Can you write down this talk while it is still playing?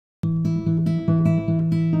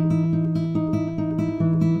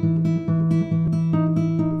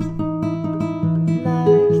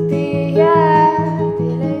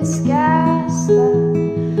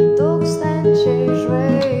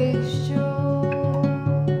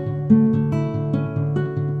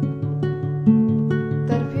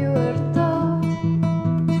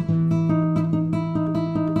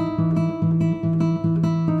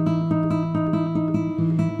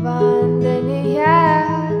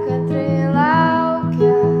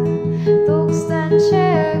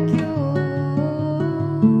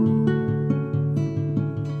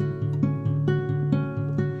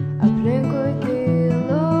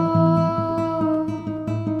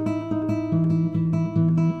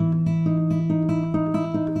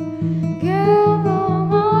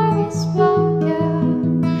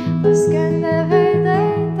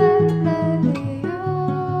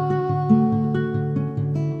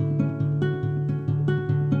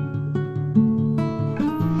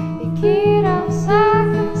Hey!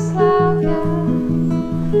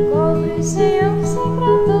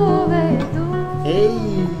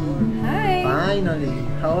 Hi! Finally!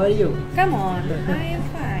 How are you? Come on, I am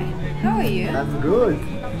fine. How are you? I'm good.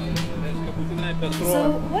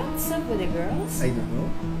 So, what's up with the girls? I don't know.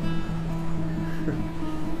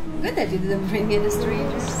 Good that you didn't bring in the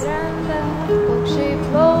strangers.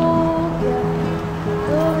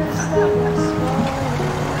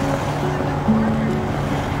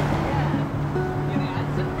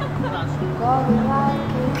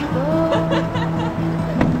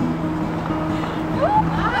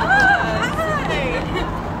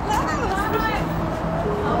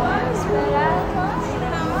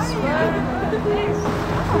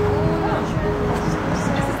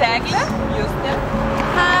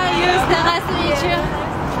 Hi, Justin. Nice to meet you.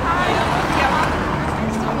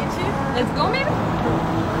 Let's go, maybe?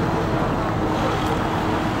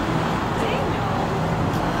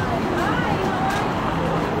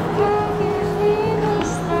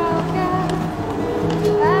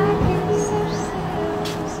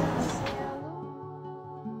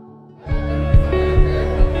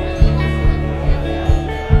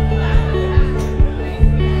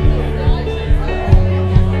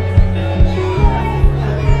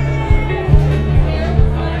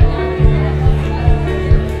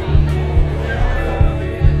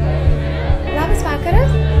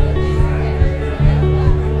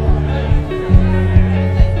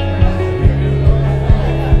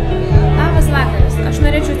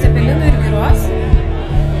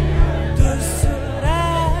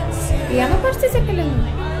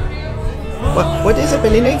 What is a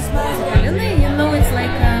peline? Cepelinai, you know, it's like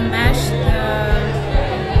a mashed.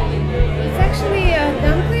 It's actually a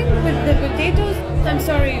dumpling with the potatoes. I'm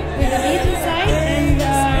sorry, with the meat inside and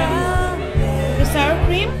the sour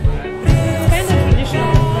cream. It's kind of traditional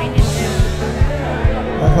Lithuanian dish.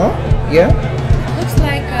 Yeah. Looks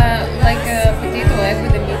like a potato egg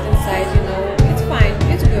with the meat inside. You know, it's fine.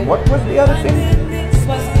 It's good. What was the other thing? It's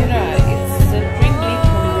paskyra. It's a drink made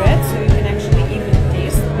from bread, so you can actually even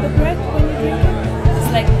taste the bread when you drink it.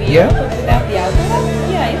 It's like beer, but without the alcohol.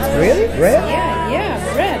 Yeah, it's Really? Bread?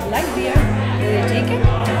 Yeah, bread, like beer. Will you take it?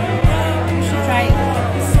 You should try it.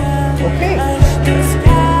 Okay.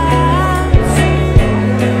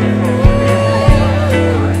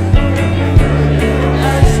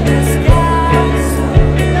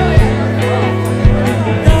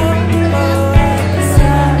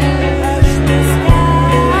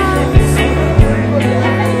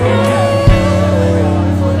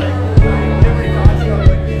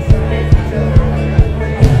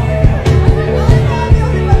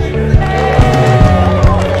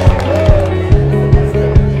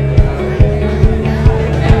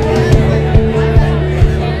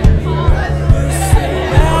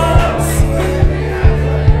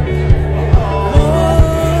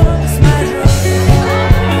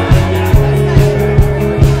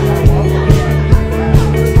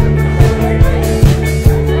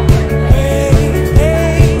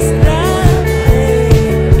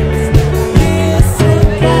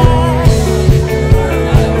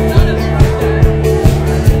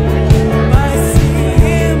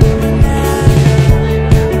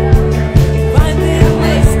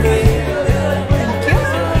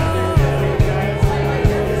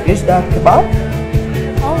 Is that kebab?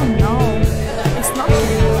 Oh no, it's not.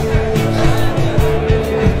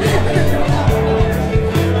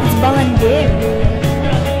 It's balangir.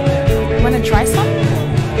 Wanna try some?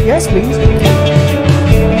 Yes, please. Very nice.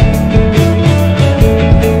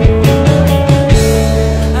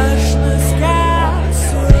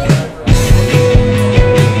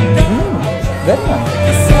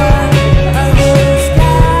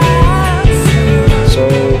 So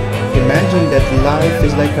imagine that life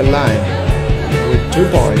is like a line with 2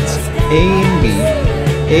 points, A and B.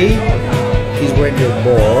 A is when you're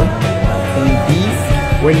born and B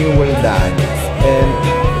when you will die. And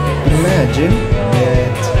imagine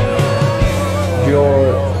that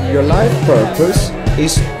your life purpose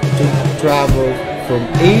is to travel from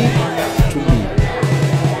A to B.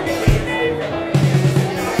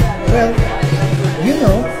 Well, you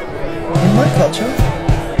know, in my culture,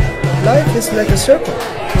 life is like a circle.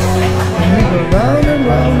 And we go round and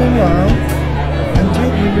round and round until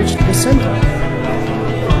we reach the center.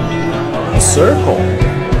 A circle?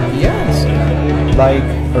 Yes. Like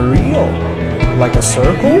a reel? Like a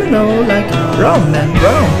circle? You know, like round and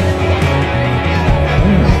round.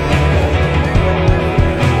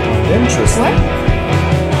 Interesting. What?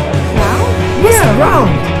 Round? Yeah,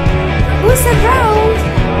 round. Who said round?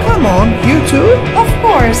 Come on, you too? Of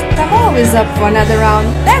course, I'm always up for another round.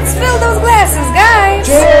 Let's fill those glasses, guys!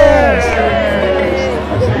 Yeah.